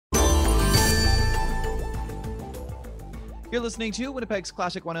You're listening to Winnipeg's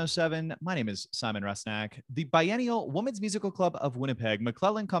Classic 107. My name is Simon Rusnak. The biennial Women's Musical Club of Winnipeg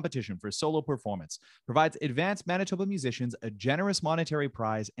McLellan competition for solo performance provides advanced Manitoba musicians a generous monetary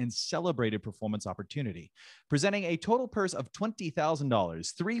prize and celebrated performance opportunity. Presenting a total purse of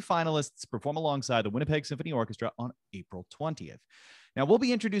 $20,000, 3 finalists perform alongside the Winnipeg Symphony Orchestra on April 20th. Now, we'll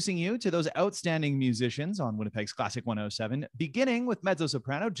be introducing you to those outstanding musicians on Winnipeg's Classic 107, beginning with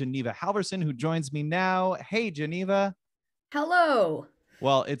mezzo-soprano Geneva Halverson, who joins me now. Hey, Geneva. Hello.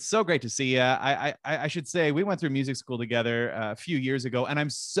 Well, it's so great to see you. I should say we went through music school together a few years ago, and I'm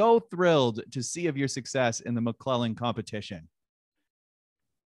so thrilled to see of your success in the McLellan competition.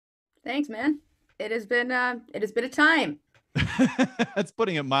 Thanks, man. It has been a time. That's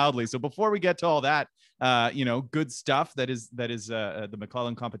putting it mildly. So before we get to all that, good stuff that is the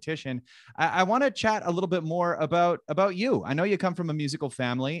McLellan competition, I want to chat a little bit more about you. I know you come from a musical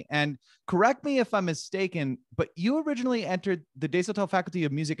family, and correct me if I'm mistaken, but you originally entered the Desautels Faculty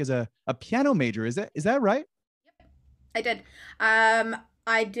of Music as a piano major. Is that right? Yep, I did.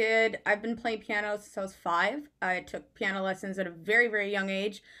 I did. I've been playing piano since I was 5. I took piano lessons at a very, very young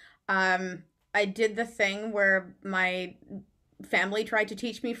age. I did the thing where my family tried to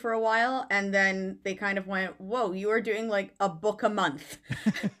teach me for a while, and then they kind of went, whoa, you are doing like a book a month.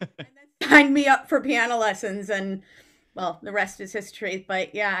 And then signed me up for piano lessons, and well, the rest is history.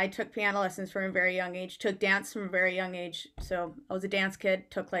 But yeah, I took piano lessons from a very young age, took dance from a very young age. So I was a dance kid,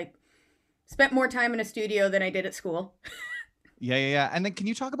 spent more time in a studio than I did at school. Yeah. And then can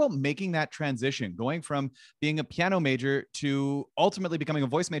you talk about making that transition, going from being a piano major to ultimately becoming a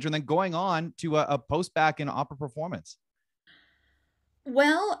voice major and then going on to a post-bac in opera performance?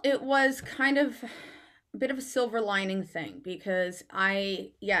 Well, it was kind of a bit of a silver lining thing because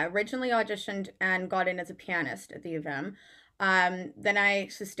originally auditioned and got in as a pianist at the UVM. Then I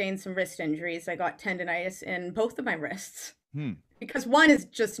sustained some wrist injuries. I got tendonitis in both of my wrists because one is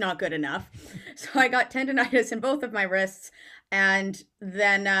just not good enough. So I got tendonitis in both of my wrists. And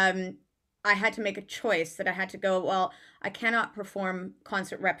then I had to make a choice that I had to go, well, I cannot perform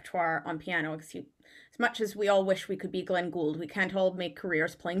concert repertoire on piano because as much as we all wish we could be Glenn Gould, we can't all make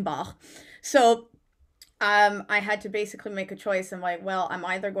careers playing Bach. So I had to basically make a choice. I'm like, well, I'm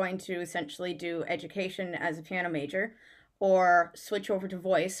either going to essentially do education as a piano major or switch over to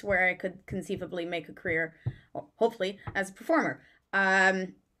voice where I could conceivably make a career, hopefully, as a performer.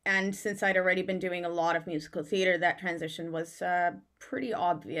 And since I'd already been doing a lot of musical theater, that transition was pretty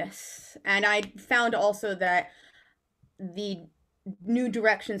obvious. And I found also that the new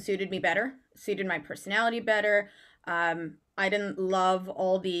direction suited me better, suited my personality better. I didn't love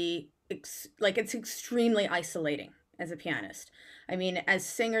all it's extremely isolating as a pianist. I mean, as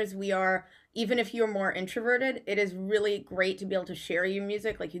singers, even if you're more introverted, it is really great to be able to share your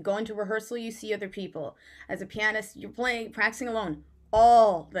music. Like you go into rehearsal, you see other people. As a pianist, you're practicing alone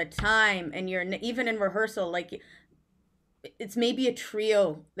all the time, and you're even in rehearsal, like it's maybe a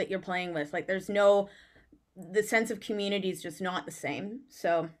trio that you're playing with. Like the sense of community is just not the same.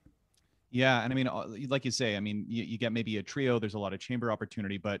 So yeah, and I mean, like you say, I mean, you get maybe a trio, there's a lot of chamber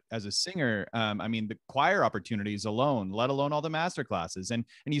opportunity, but as a singer, I mean, the choir opportunities alone, let alone all the master classes, and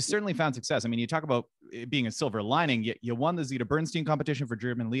you certainly found success. I mean, you talk about it being a silver lining. You won the Zita Bernstein competition for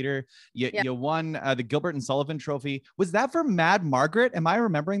German leader. You won the Gilbert and Sullivan Trophy. Was that for Mad Margaret? Am I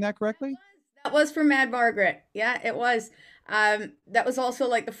remembering that correctly? That was for Mad Margaret. Yeah, it was. That was also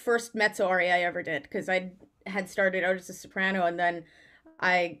like the first mezzo aria I ever did because I had started out as a soprano, and then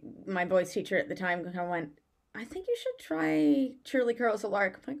my voice teacher at the time kind of went, I think you should try Cheerily Carols a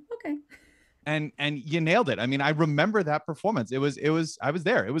Lark. I'm like, okay. And you nailed it. I mean, I remember that performance. I was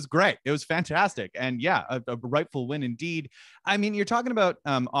there. It was great. It was fantastic. And yeah, a rightful win indeed. I mean, you're talking about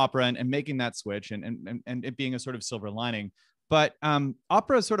opera and making that switch and it being a sort of silver lining. But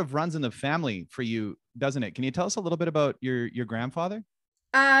opera sort of runs in the family for you, doesn't it? Can you tell us a little bit about your grandfather?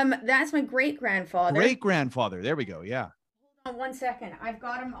 That's my great grandfather. Great grandfather. There we go. Yeah. Hold on 1 second. I've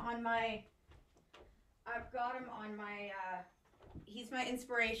got him on my. He's my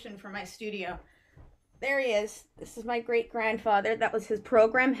inspiration for my studio. There he is. This is my great grandfather. That was his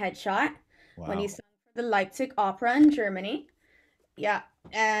program headshot when he sang for the Leipzig Opera in Germany. Yeah,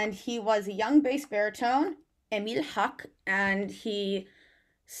 and he was a young bass baritone, Emil Huck, and he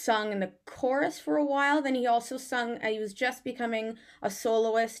sung in the chorus for a while. Then he also sung. He was just becoming a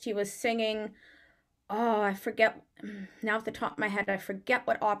soloist. He was singing. Oh, I forget now off the top of my head. I forget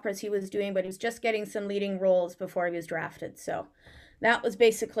what operas he was doing, but he was just getting some leading roles before he was drafted. So that was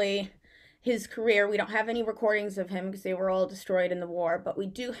basically his career. We don't have any recordings of him because they were all destroyed in the war, but we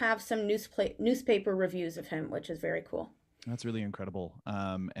do have some newspaper reviews of him, which is very cool. That's really incredible.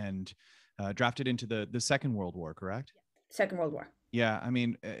 And drafted into the Second World War, correct? Second World War. Yeah, I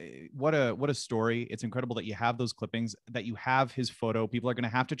mean, what a story. It's incredible that you have those clippings, that you have his photo. People are going to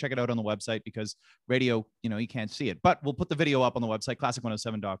have to check it out on the website because radio, you can't see it. But we'll put the video up on the website,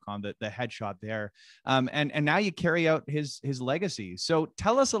 classic107.com, the headshot there. And now you carry out his legacy. So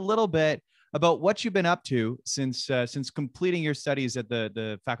tell us a little bit about what you've been up to since completing your studies at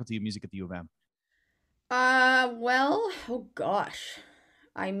the Faculty of Music at the U of M. Well, oh gosh.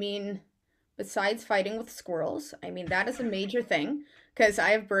 I mean, besides fighting with squirrels, I mean, that is a major thing because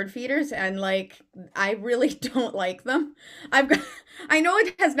I have bird feeders and like I really don't like them. I've got, I know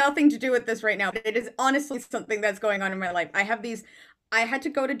it has nothing to do with this right now, but it is honestly something that's going on in my life. I had to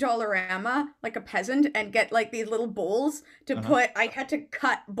go to Dollarama like a peasant and get like these little bowls to I had to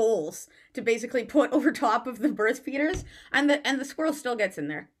cut bowls to basically put over top of the bird feeders, and the squirrel still gets in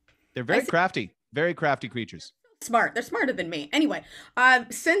there. They're very crafty creatures. Smart. They're smarter than me. Anyway,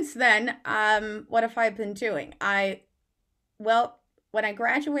 since then, what have I been doing? Well, when I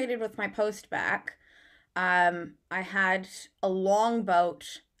graduated with my post-bac, I had a long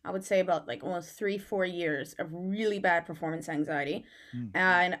bout, I would say about like almost 3-4 years of really bad performance anxiety.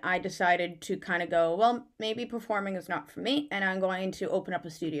 And I decided to kind of go, well, maybe performing is not for me, and I'm going to open up a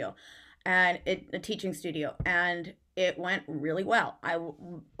studio, and a teaching studio. And it went really well. I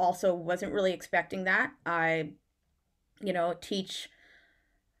also wasn't really expecting that. I teach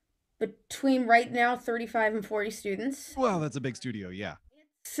between right now 35 and 40 students. Well, that's a big studio, yeah.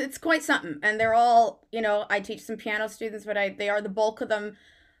 It's quite something. And they're all, I teach some piano students, but they are the bulk of them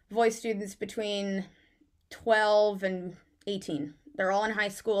voice students between 12 and 18. They're all in high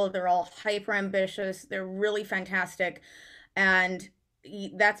school. They're all hyper ambitious. They're really fantastic. And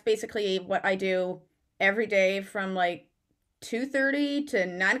that's basically what I do every day from like 2:30 to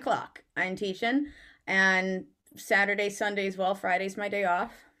 9 o'clock. I'm teaching. And Saturday, Sunday as well. Friday's my day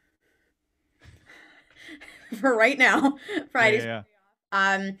off. For right now. Friday's yeah.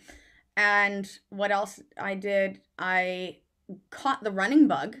 And what else I did? I caught the running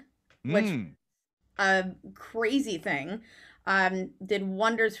bug, which a crazy thing. Did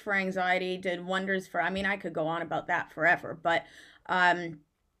wonders for anxiety, did wonders for, I could go on about that forever, but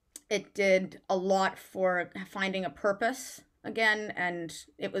it did a lot for finding a purpose again, and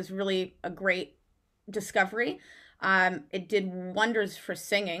it was really a great discovery. It did wonders for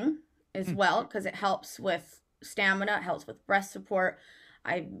singing as well, because it helps with stamina, it helps with breath support.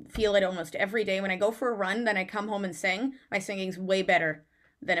 I feel it almost every day when I go for a run, then I come home and sing. My singing's way better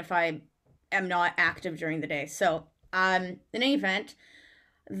than if I am not active during the day. So in any event,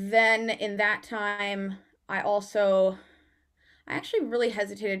 then in that time, I actually really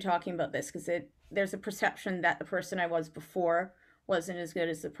hesitated talking about this because there's a perception that the person I was before wasn't as good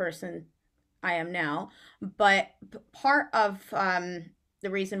as the person I am now. But part of the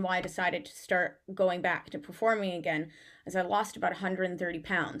reason why I decided to start going back to performing again is I lost about 130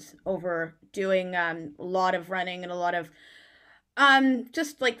 pounds over doing a lot of running and a lot of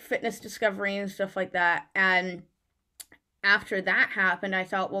just like fitness discovery and stuff like that. And after that happened, I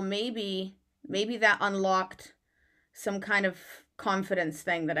thought, well, maybe that unlocked some kind of confidence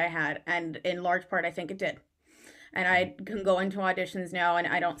thing that I had. And in large part, I think it did. And I can go into auditions now and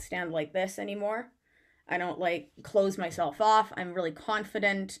I don't stand like this anymore. I don't like close myself off. I'm really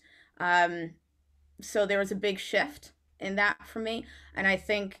confident. So there was a big shift in that for me. And I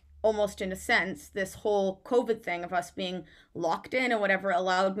think almost in a sense, this whole COVID thing of us being locked in or whatever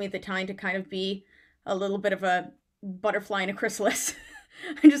allowed me the time to kind of be a little bit of a butterfly in a chrysalis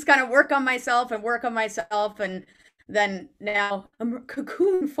and just kind of work on myself. And then now I'm a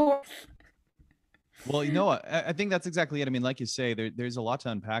cocoon forth. Well, I think that's exactly it. I mean, like you say, there's a lot to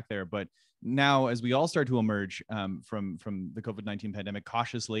unpack there, but now as we all start to emerge from the COVID-19 pandemic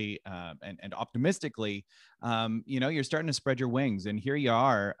cautiously and optimistically, you're starting to spread your wings. And here you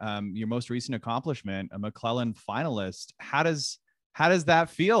are, your most recent accomplishment, a McLellan finalist. How does that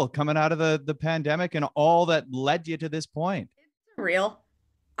feel coming out of the pandemic and all that led you to this point? It's real.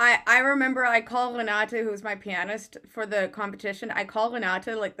 I remember I called Renata, who was my pianist for the competition. I called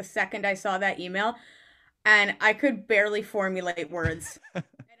Renata like the second I saw that email, and I could barely formulate words. And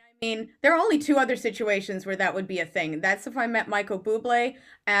I mean, there are only two other situations where that would be a thing. That's if I met Michael Bublé,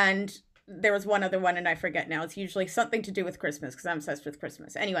 and there was one other one, and I forget now. It's usually something to do with Christmas, because I'm obsessed with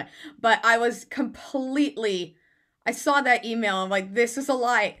Christmas. Anyway, but I was I saw that email. I'm like, this is a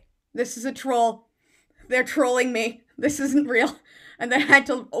lie. This is a troll. They're trolling me. This isn't real. And then I had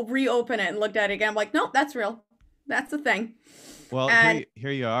to reopen it and looked at it again. I'm like, no, that's real. That's the thing. Well,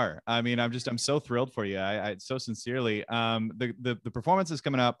 here you are. I mean, I'm so thrilled for you. I so sincerely. The performance is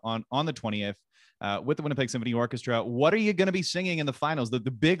coming up on the 20th with the Winnipeg Symphony Orchestra. What are you going to be singing in the finals? The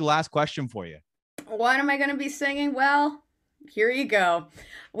big last question for you. What am I going to be singing? Well, Here you go.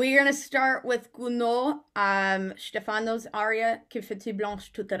 We're gonna start with Gounod, Stefano's aria "Que fais-tu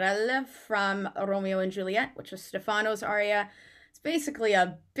blanche toutarelle" from Romeo and Juliet, which is Stefano's aria. It's basically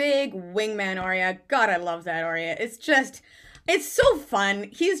a big wingman aria. God, I love that aria. It's so fun.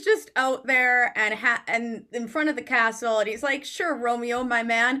 He's just out there and in front of the castle, and he's like, "Sure, Romeo, my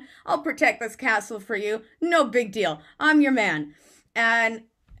man, I'll protect this castle for you. No big deal. I'm your man." And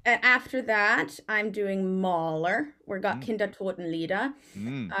after that, I'm doing Mahler. We got Kinder Totenlieder.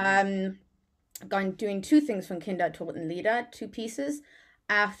 I'm doing two things from Kinder Totenlieder, two pieces.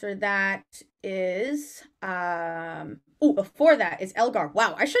 After that is before that is Elgar.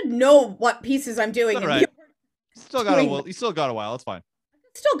 Wow, I should know what pieces I'm doing. All right. You still got a while. It's fine.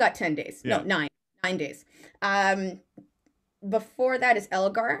 Still got 10 days. Yeah. No, 9 days. Before that is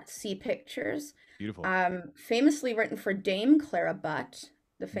Elgar, Sea Pictures. Beautiful. Famously written for Dame Clara Butt,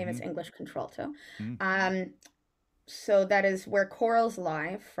 the famous English contralto. So that is Where Corals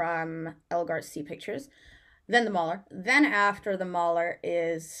Lie from Elgar's Sea Pictures. Then the Mahler. Then after the Mahler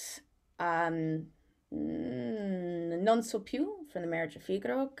is Non So Più from The Marriage of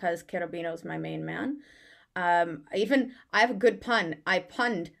Figaro, because Cherubino's my main man. I have a good pun.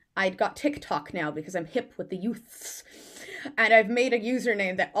 I got TikTok now because I'm hip with the youths. And I've made a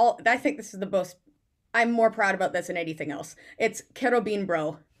username that I think this is the most, I'm more proud about this than anything else. It's Cherubin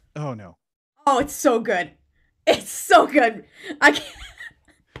Bro. Oh no. Oh, it's so good. It's so good. I can't.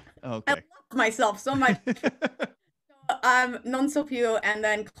 Okay. I love myself so much. Non so più, and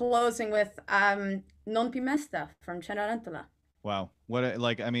then closing with Non più mesta from Cenerentola. Wow.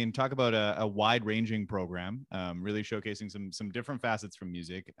 Talk about a wide-ranging program, really showcasing some different facets from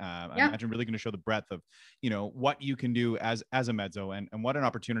music. I imagine really going to show the breadth of, what you can do as a mezzo, and what an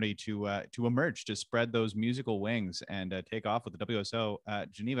opportunity to emerge, to spread those musical wings and take off with the WSO.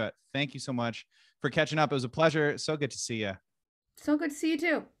 Geneva, thank you so much for catching up. It was a pleasure. So good to see you. So good to see you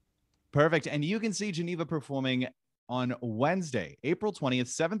too. Perfect. And you can see Geneva performing on Wednesday, April 20th,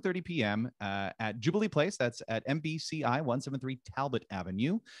 7:30 p.m. At Jubilee Place. That's at MBCI 173 Talbot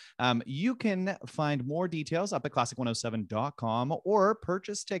Avenue. You can find more details up at classic107.com or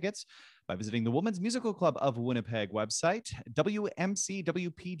purchase tickets by visiting the Women's Musical Club of Winnipeg website,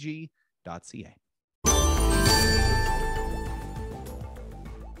 wmcwpg.ca.